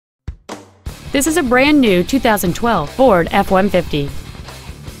This is a brand new 2012 Ford F-150.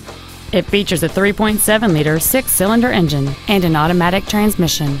 It features a 3.7-liter six-cylinder engine and an automatic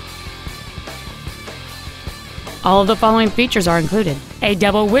transmission. All of the following features are included: a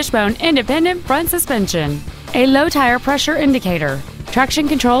double wishbone independent front suspension, a low tire pressure indicator, traction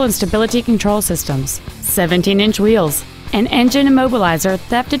control and stability control systems, 17-inch wheels, an engine immobilizer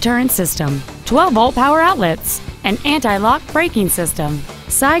theft deterrent system, 12-volt power outlets, an anti-lock braking system,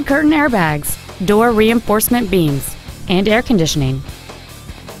 side curtain airbags, door reinforcement beams, and air conditioning.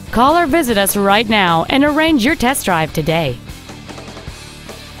 Call or visit us right now and arrange your test drive today.